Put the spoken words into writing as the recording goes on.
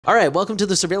All right, welcome to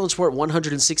the Surveillance Report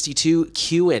 162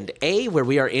 Q&A, where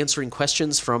we are answering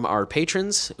questions from our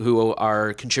patrons who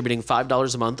are contributing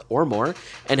 $5 a month or more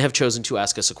and have chosen to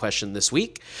ask us a question this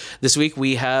week. This week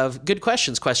we have good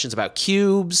questions about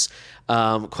Qubes,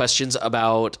 questions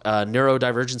about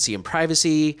neurodivergency and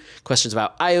privacy, questions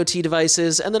about IoT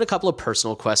devices, and then a couple of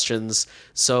personal questions.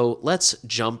 So let's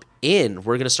jump in.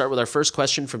 We're going to start with our first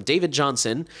question from David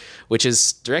Johnson, which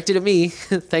is directed at me.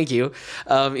 Thank you.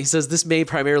 He says, this may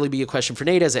primarily be a question for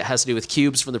Nate as it has to do with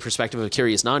Qubes from the perspective of a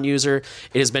curious non-user.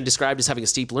 It has been described as having a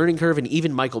steep learning curve, and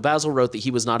even Michael Basil wrote that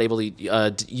he was not able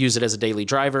to use it as a daily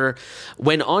driver.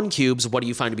 When on Qubes, what do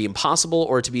you find to be impossible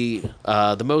or to be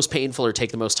the most painful or take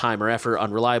the most time or effort,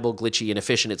 unreliable, glitchy,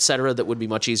 inefficient, etc., that would be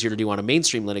much easier to do on a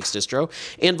mainstream Linux distro?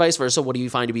 And vice versa, what do you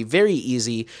find to be very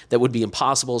easy that would be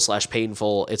impossible /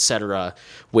 painful, etc.,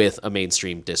 with a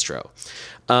mainstream distro?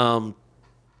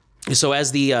 So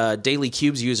as the daily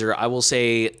Qubes user, I will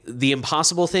say the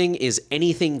impossible thing is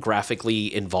anything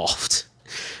graphically involved.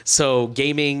 So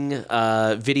gaming,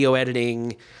 video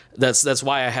editing, that's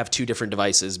why I have two different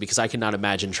devices, because I cannot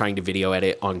imagine trying to video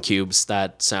edit on Qubes.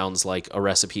 That sounds like a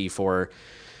recipe for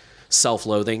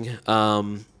self-loathing.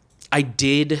 I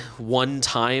did one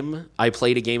time, I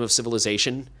played a game of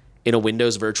Civilization in a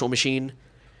Windows virtual machine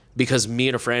because me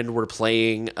and a friend were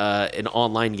playing an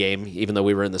online game, even though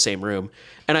we were in the same room.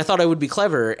 And I thought I would be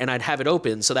clever and I'd have it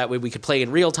open so that way we could play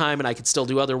in real time and I could still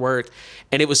do other work.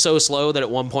 And it was so slow that at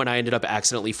one point I ended up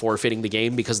accidentally forfeiting the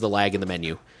game because of the lag in the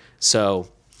menu. So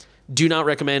do not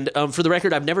recommend. For the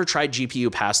record, I've never tried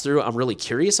GPU pass-through. I'm really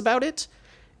curious about it.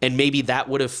 And maybe that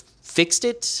would have fixed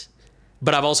it.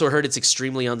 But I've also heard it's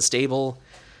extremely unstable.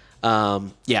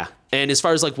 Yeah. And as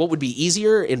far as like what would be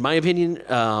easier, in my opinion,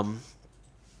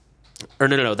 or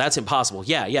no, that's impossible.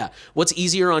 Yeah. What's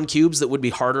easier on Qubes that would be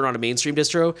harder on a mainstream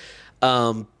distro?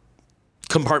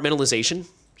 Compartmentalization.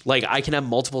 Like I can have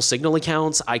multiple Signal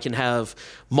accounts. I can have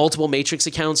multiple Matrix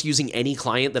accounts using any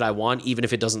client that I want, even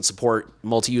if it doesn't support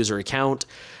multi-user account.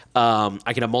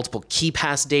 I can have multiple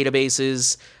KeyPass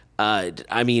databases.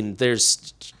 I mean,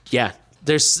 there's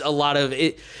a lot of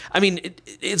it. I mean,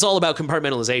 it's all about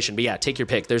compartmentalization, but yeah, take your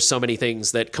pick. There's so many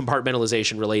things that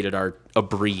compartmentalization related are a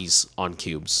breeze on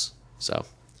Qubes. So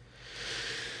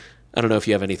I don't know if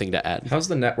you have anything to add. How's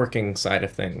the networking side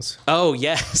of things? Oh,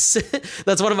 yes.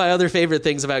 That's one of my other favorite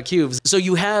things about Qubes. So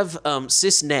you have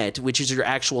sysnet, which is your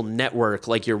actual network,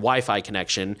 like your Wi-Fi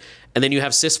connection. And then you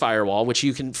have sysfirewall, which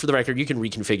you can, for the record, you can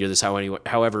reconfigure this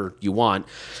however you want.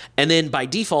 And then by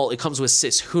default, it comes with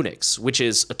sysunix, which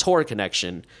is a Tor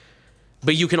connection.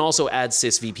 But you can also add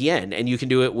sysvpn, and you can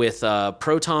do it with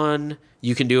Proton.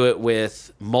 You can do it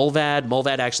with Mullvad.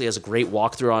 Mullvad actually has a great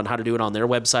walkthrough on how to do it on their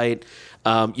website.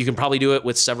 You can probably do it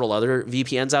with several other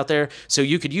VPNs out there. So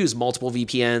you could use multiple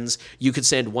VPNs. You could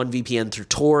send one VPN through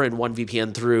Tor and one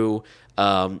VPN through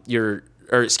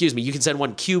you can send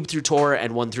one Qube through Tor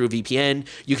and one through VPN.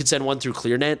 You could send one through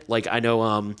ClearNet. Like I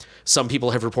know some people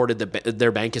have reported that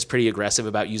their bank is pretty aggressive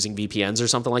about using VPNs or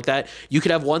something like that. You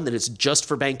could have one that is just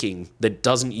for banking that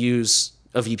doesn't use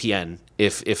a VPN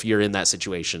if you're in that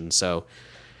situation. So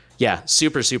yeah,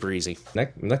 super, super easy.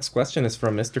 Next question is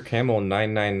from Mr. Camel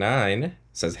 999.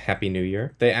 Says Happy New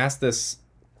Year. They asked this,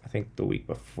 I think, the week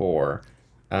before,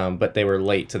 but they were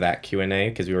late to that Q&A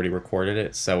because we already recorded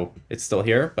it, so it's still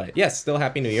here. But yes, still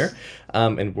Happy New Year.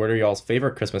 And what are y'all's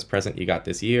favorite Christmas present you got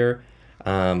this year,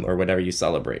 or whatever you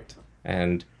celebrate?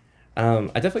 And I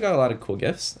definitely got a lot of cool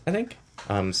gifts, I think.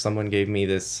 Someone gave me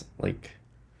this like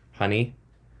honey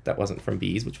that wasn't from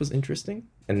bees, which was interesting,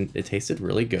 and it tasted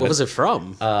really good. What was it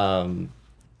from?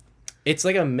 It's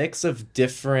like a mix of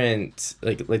different,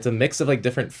 like it's a mix of like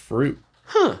different fruit.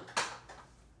 Huh.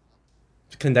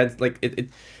 Condensed, like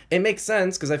it makes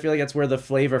sense because I feel like that's where the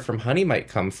flavor from honey might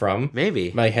come from.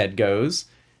 Maybe. My head goes.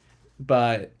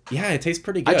 But yeah, it tastes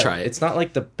pretty good. I'd try it. It's not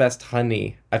like the best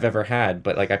honey I've ever had,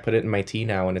 but like I put it in my tea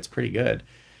now and it's pretty good.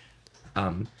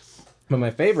 But my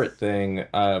favorite thing,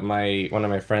 one of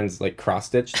my friends like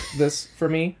cross-stitched this for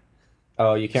me.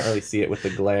 Oh, you can't really see it with the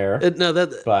glare.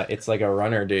 But it's like a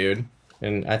runner, dude.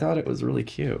 And I thought it was really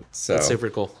cute. So that's super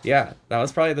cool. Yeah, that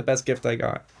was probably the best gift I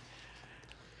got.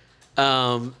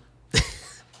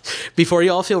 Before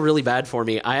you all feel really bad for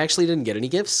me, I actually didn't get any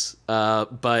gifts.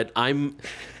 But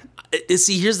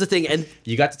see, here's the thing. And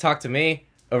you got to talk to me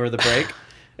over the break.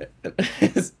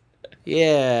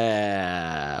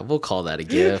 Yeah, we'll call that a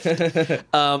gift.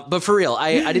 But for real,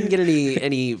 I didn't get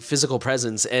any physical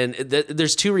presents, and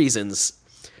there's two reasons.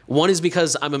 One is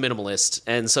because I'm a minimalist,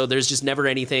 and so there's just never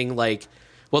anything like...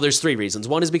 Well, there's three reasons.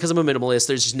 One is because I'm a minimalist.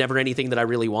 There's just never anything that I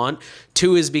really want.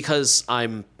 Two is because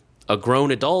I'm a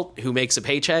grown adult who makes a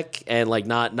paycheck, and like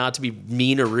not to be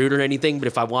mean or rude or anything, but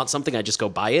if I want something, I just go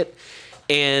buy it.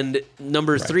 And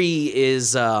number three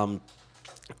is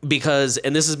because,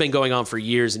 and this has been going on for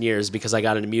years and years because I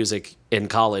got into music in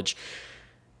college.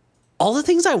 All the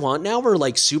things I want now are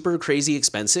like super crazy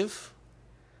expensive.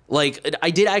 Like,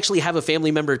 I did actually have a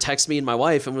family member text me and my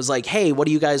wife and was like, hey, what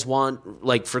do you guys want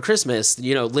like for Christmas?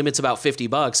 You know, limit's about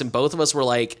 $50. And both of us were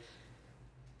like,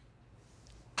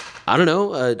 I don't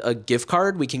know, a gift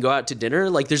card. We can go out to dinner.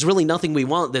 Like, there's really nothing we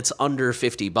want that's under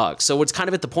 $50. So it's kind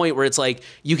of at the point where it's like,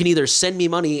 you can either send me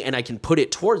money and I can put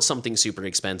it towards something super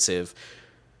expensive,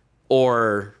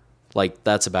 or like,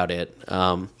 that's about it.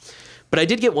 But I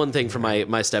did get one thing from my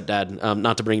stepdad,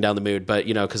 not to bring down the mood, but,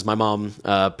 you know, because my mom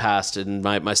passed and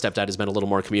my stepdad has been a little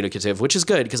more communicative, which is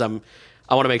good because I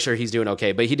want to make sure he's doing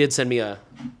okay. But he did send me a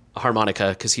harmonica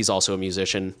because he's also a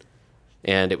musician,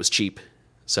 and it was cheap.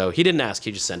 So he didn't ask,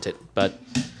 he just sent it. But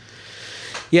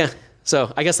yeah,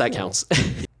 so I guess that counts.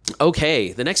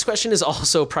 Okay, the next question is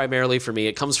also primarily for me.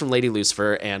 It comes from Lady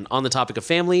Lucifer, and on the topic of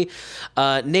family.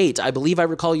 Nate, I believe I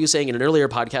recall you saying in an earlier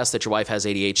podcast that your wife has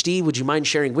ADHD. Would you mind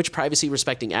sharing which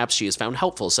privacy-respecting apps she has found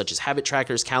helpful, such as habit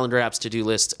trackers, calendar apps, to-do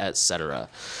lists, etc.?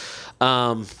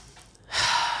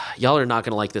 Y'all are not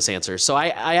going to like this answer. So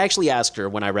I actually asked her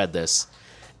when I read this,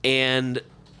 and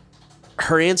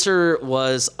her answer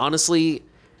was, honestly,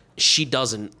 she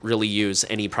doesn't really use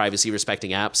any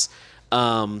privacy-respecting apps.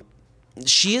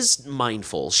 She is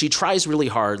mindful. She tries really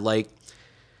hard. Like,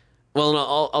 well,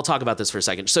 no, I'll talk about this for a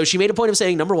second. So she made a point of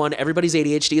saying, number one, everybody's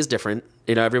ADHD is different.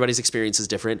 You know, everybody's experience is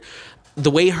different. The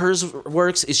way hers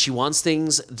works is she wants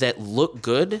things that look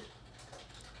good,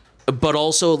 but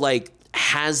also like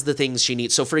has the things she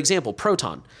needs. So for example,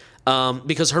 Proton,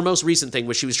 because her most recent thing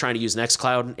was she was trying to use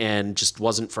Nextcloud and just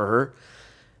wasn't for her.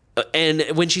 And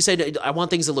when she said, I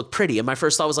want things that look pretty, and my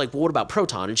first thought was like, well, what about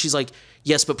Proton? And she's like,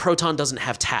 yes, but Proton doesn't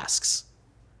have tasks.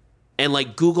 And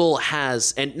like Google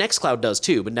has, and Nextcloud does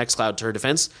too, but Nextcloud, to her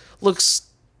defense, looks,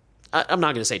 I'm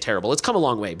not going to say terrible. It's come a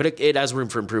long way, but it has room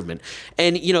for improvement.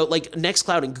 And, you know, like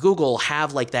Nextcloud and Google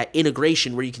have like that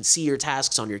integration where you can see your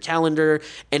tasks on your calendar,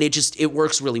 and it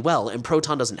works really well. And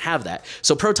Proton doesn't have that.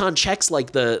 So Proton checks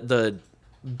like the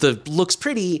looks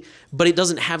pretty, but it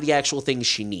doesn't have the actual things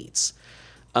she needs.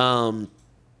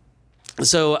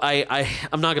 So I'm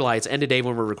not gonna lie, it's end of day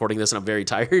when we're recording this and I'm very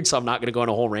tired, so I'm not gonna go on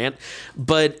a whole rant,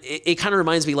 but it kind of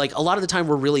reminds me, like, a lot of the time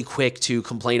we're really quick to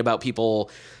complain about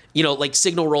people, you know, like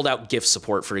Signal rolled out GIF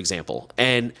support, for example,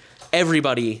 and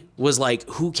everybody was like,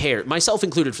 who cares? Myself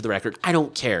included, for the record, I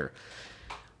don't care.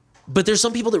 But there's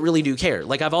some people that really do care.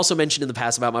 Like I've also mentioned in the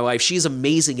past about my wife, she's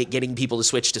amazing at getting people to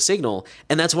switch to Signal.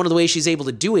 And that's one of the ways she's able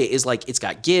to do it is like, it's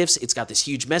got GIFs, it's got this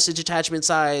huge message attachment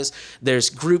size. There's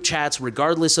group chats,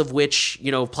 regardless of which,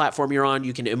 you know, platform you're on,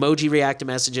 you can emoji react to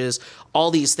messages, all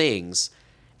these things.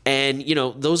 And, you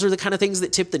know, those are the kind of things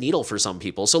that tip the needle for some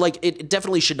people. So like, it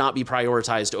definitely should not be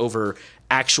prioritized over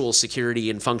actual security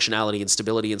and functionality and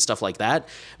stability and stuff like that.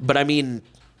 But I mean,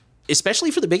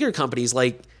 especially for the bigger companies,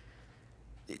 like,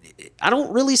 I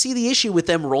don't really see the issue with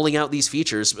them rolling out these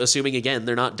features, assuming, again,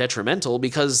 they're not detrimental,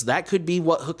 because that could be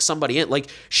what hooks somebody in. Like,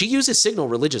 she uses Signal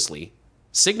religiously.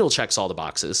 Signal checks all the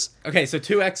boxes. Okay, so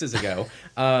 2X's ago,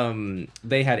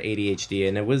 they had ADHD,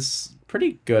 and it was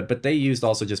pretty good, but they used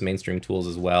also just mainstream tools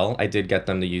as well. I did get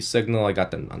them to use Signal. I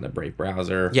got them on the Brave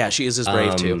browser. Yeah, she uses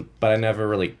Brave too. But I never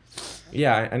really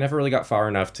got far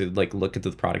enough to, like, look at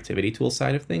the productivity tool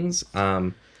side of things.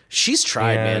 She's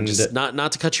tried, man. Just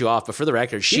not to cut you off, but for the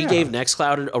record, she gave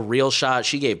Nextcloud a real shot.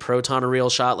 She gave Proton a real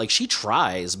shot. Like, she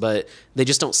tries, but they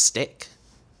just don't stick.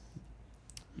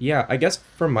 Yeah, I guess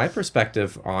from my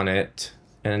perspective on it,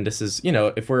 and this is, you know,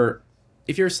 if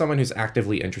you're someone who's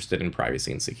actively interested in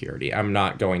privacy and security, I'm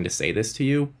not going to say this to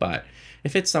you, but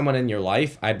if it's someone in your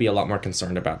life, I'd be a lot more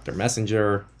concerned about their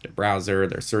messenger, their browser,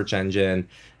 their search engine,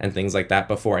 and things like that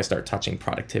before I start touching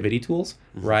productivity tools,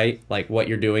 right? Like what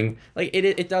you're doing, like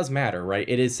it does matter, right?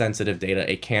 It is sensitive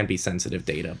data. It can be sensitive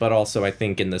data, but also I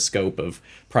think in the scope of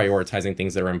prioritizing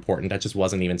things that are important, that just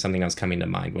wasn't even something that was coming to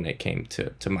mind when it came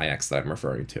to my ex that I'm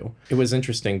referring to. It was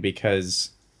interesting because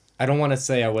I don't want to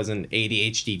say I was an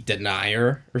ADHD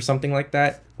denier or something like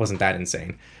that. It wasn't that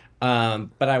insane.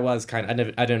 But I was I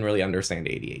didn't really understand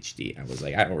ADHD. I was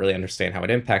like, I don't really understand how it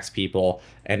impacts people.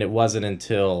 And it wasn't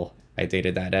until I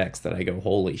dated that ex that I go,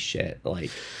 holy shit.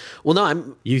 Like, well,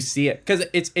 no, you see it, because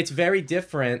it's very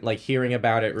different, like hearing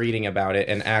about it, reading about it,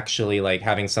 and actually like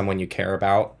having someone you care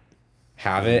about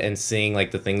have it and seeing like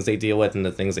the things they deal with and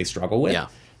the things they struggle with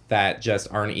that just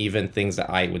aren't even things that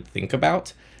I would think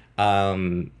about.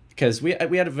 because we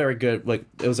had a very good, like,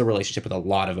 it was a relationship with a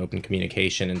lot of open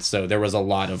communication, and so there was a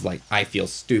lot of like, I feel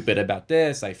stupid about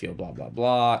this, I feel blah blah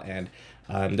blah, and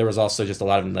there was also just a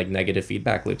lot of like negative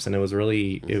feedback loops, and it was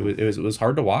really it was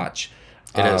hard to watch.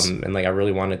 It is. And like I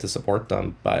really wanted to support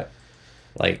them, but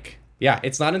like yeah,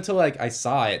 it's not until like I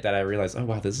saw it that I realized, oh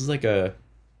wow, this is like a,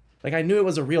 like I knew it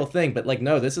was a real thing, but like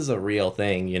no, this is a real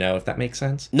thing, you know, if that makes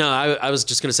sense. No, I was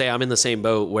just gonna say I'm in the same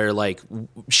boat where like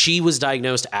she was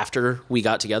diagnosed after we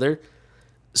got together.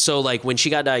 So like when she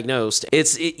got diagnosed,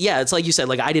 it's like you said,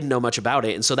 like I didn't know much about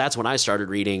it, and so that's when I started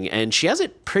reading, and she has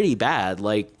it pretty bad.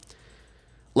 Like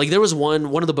there was one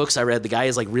of the books I read, the guy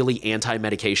is like really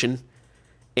anti-medication,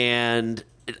 and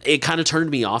it kind of turned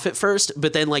me off at first,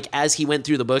 but then like as he went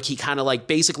through the book, he kind of like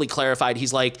basically clarified.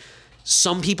 He's like,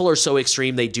 some people are so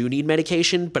extreme they do need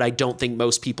medication, but I don't think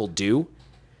most people do.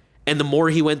 And the more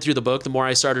he went through the book, the more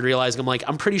I started realizing, I'm like,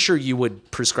 I'm pretty sure you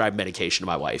would prescribe medication to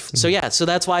my wife. Mm-hmm. So yeah, so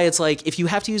that's why it's like, if you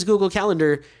have to use Google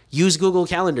Calendar, use Google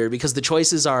Calendar, because the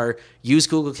choices are use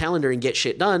Google Calendar and get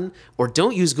shit done, or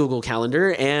don't use Google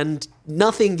Calendar and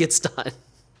nothing gets done.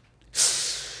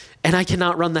 And I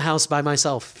cannot run the house by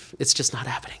myself. It's just not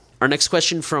happening. Our next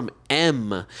question from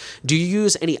M. Do you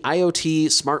use any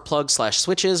IoT smart plugs /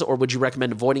 switches, or would you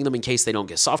recommend avoiding them in case they don't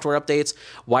get software updates?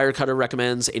 Wirecutter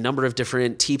recommends a number of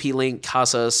different TP-Link,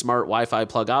 Casa, smart Wi-Fi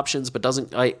plug options, but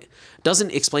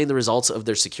doesn't explain the results of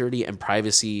their security and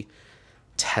privacy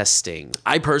testing.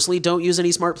 I personally don't use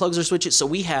any smart plugs or switches. So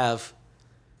we have,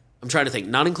 I'm trying to think,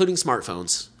 not including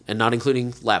smartphones and not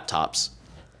including laptops.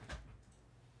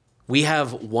 We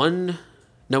have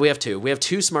two. We have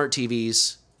two smart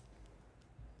TVs.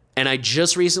 And I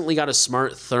just recently got a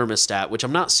smart thermostat, which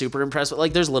I'm not super impressed with.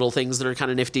 Like, there's little things that are kind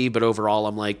of nifty, but overall,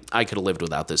 I'm like, I could have lived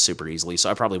without this super easily,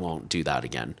 so I probably won't do that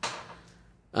again.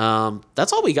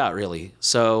 That's all we got, really.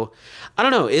 So, I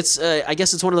don't know. It's, I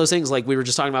guess it's one of those things, like we were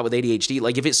just talking about with ADHD.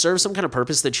 Like, if it serves some kind of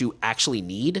purpose that you actually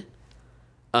need,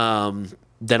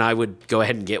 then I would go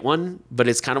ahead and get one. But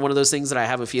it's kind of one of those things that I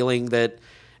have a feeling that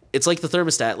it's like the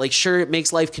thermostat. Like, sure, it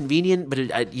makes life convenient, but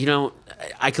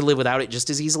I could live without it just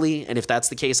as easily. And if that's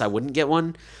the case, I wouldn't get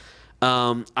one.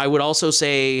 I would also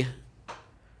say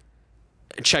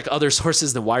check other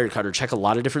sources than Wirecutter. Check a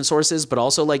lot of different sources, but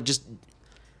also like just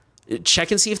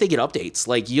check and see if they get updates.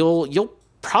 Like you'll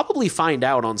probably find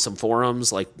out on some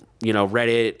forums, like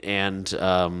Reddit and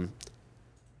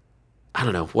I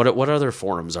don't know what other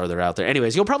forums are there out there.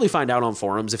 Anyways, you'll probably find out on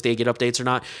forums if they get updates or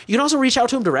not. You can also reach out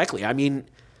to them directly. I mean,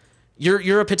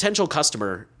 you're a potential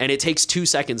customer, and it takes 2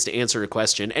 seconds to answer a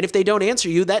question. And if they don't answer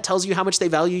you, that tells you how much they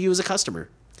value you as a customer.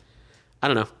 I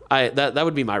don't know. That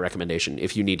would be my recommendation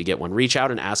if you need to get one. Reach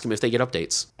out and ask them if they get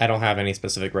updates. I don't have any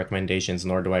specific recommendations,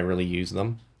 nor do I really use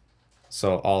them.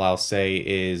 So all I'll say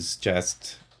is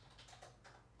just,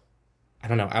 I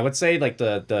don't know. I would say like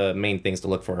the main things to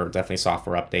look for are definitely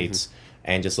software updates,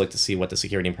 and just look to see what the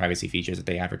security and privacy features that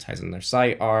they advertise on their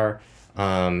site are.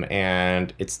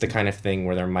 And it's the kind of thing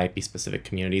where there might be specific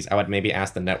communities. I would maybe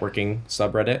ask the networking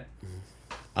subreddit.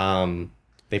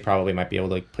 They probably might be able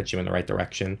to put you in the right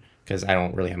direction, because I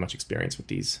don't really have much experience with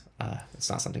these. It's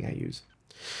not something I use.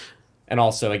 And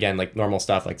also, again, like normal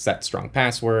stuff, like set strong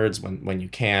passwords when you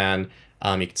can.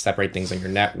 You can separate things on your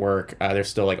network. There's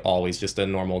still like always just a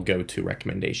normal go-to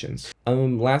recommendations.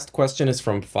 Last question is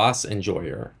from Foss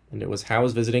Enjoyer, and it was, how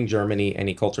was visiting Germany?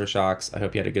 Any culture shocks? I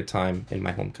hope you had a good time in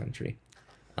my home country.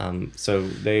 So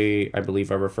they, I believe,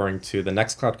 are referring to the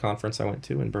Nextcloud conference I went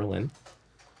to in Berlin,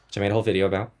 which I made a whole video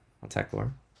about on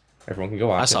Techlore. Everyone can go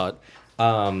watch it. I saw it.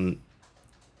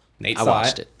 Nate I saw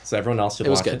watched it. So everyone else should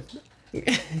watch it.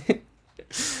 It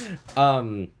was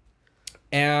good.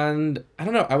 And I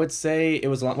don't know, I would say it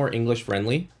was a lot more English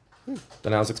friendly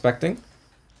than I was expecting.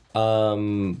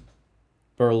 Berlin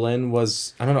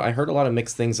was, I don't know, I heard a lot of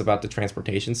mixed things about the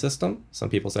transportation system. Some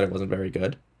people said it wasn't very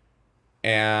good.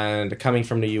 And coming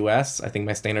from the US, I think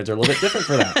my standards are a little bit different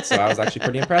for that. So I was actually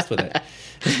pretty impressed with it.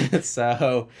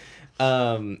 So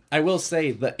I will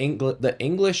say the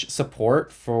English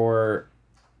support for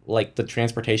like the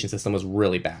transportation system was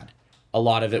really bad. A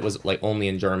lot of it was like only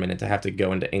in German, and to have to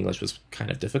go into English was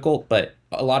kind of difficult, but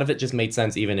a lot of it just made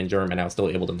sense even in German. I was still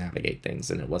able to navigate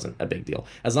things, and it wasn't a big deal.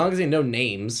 As long as you know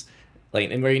names, like,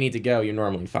 and where you need to go, you're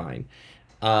normally fine.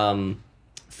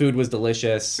 Food was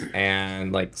delicious,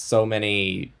 and like so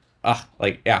many,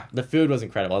 the food was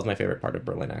incredible. That was my favorite part of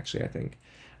Berlin, actually, I think,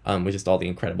 was just all the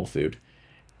incredible food.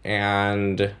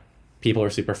 And people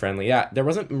are super friendly. Yeah, there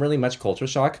wasn't really much culture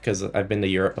shock because I've been to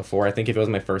Europe before. I think if it was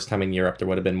my first time in Europe, there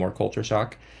would have been more culture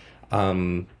shock.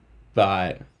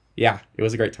 But yeah, it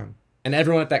was a great time. And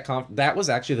everyone at that that was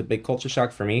actually the big culture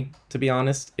shock for me, to be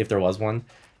honest, if there was one.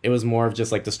 it was more of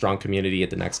just like the strong community at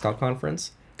the NextCon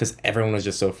conference because everyone was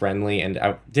just so friendly, and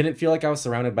I didn't feel like I was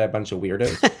surrounded by a bunch of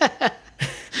weirdos.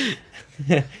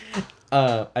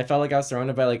 I felt like I was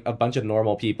surrounded by like a bunch of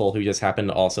normal people who just happen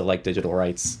to also like digital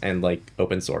rights and like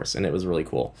open source, and it was really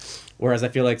cool. Whereas I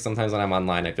feel like sometimes when I'm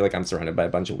online, I feel like I'm surrounded by a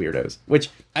bunch of weirdos, which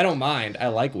I don't mind. I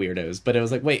like weirdos, but it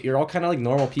was like, wait, you're all kind of like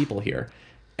normal people here.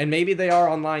 And maybe they are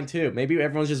online too. Maybe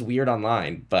everyone's just weird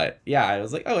online. But yeah, I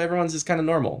was like, oh, everyone's just kind of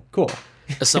normal. Cool.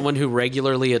 As someone who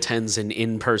regularly attends an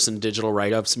in-person digital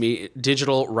rights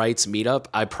meetup,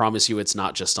 I promise you it's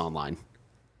not just online.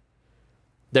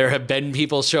 There have been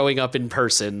people showing up in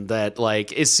person that,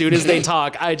 like, as soon as they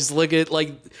talk, I just look at,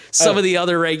 like, some of the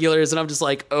other regulars, and I'm just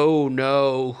like, oh,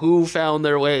 no, who found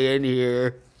their way in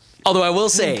here? Although I will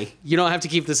say, you don't have to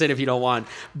keep this in if you don't want,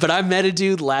 but I met a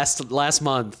dude last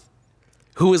month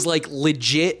who was, like,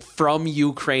 legit from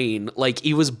Ukraine. Like,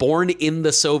 he was born in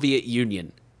the Soviet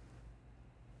Union.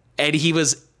 And he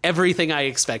was everything I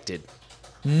expected.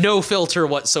 No filter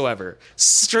whatsoever.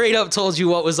 Straight up told you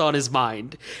what was on his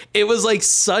mind. It was like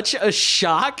such a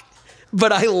shock,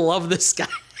 but I love this guy.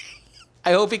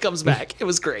 I hope he comes back. It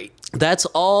was great. That's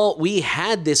all we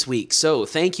had this week. So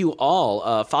thank you all.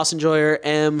 Fossenjoyer,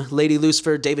 M, Lady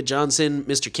Lucifer, David Johnson,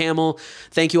 Mr. Camel.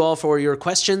 Thank you all for your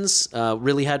questions.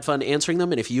 Really had fun answering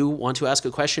them. And if you want to ask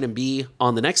a question and be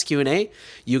on the next Q&A,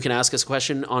 you can ask us a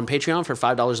question on Patreon for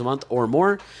 $5 a month or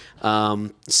more.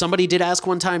 Somebody did ask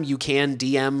one time, you can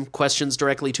DM questions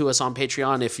directly to us on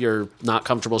Patreon if you're not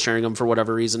comfortable sharing them for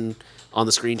whatever reason on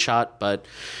the screenshot. But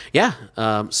yeah,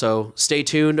 so stay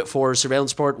tuned for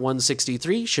Surveillance Report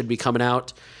 163. Should be coming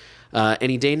out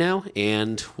any day now,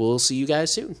 and we'll see you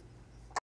guys soon.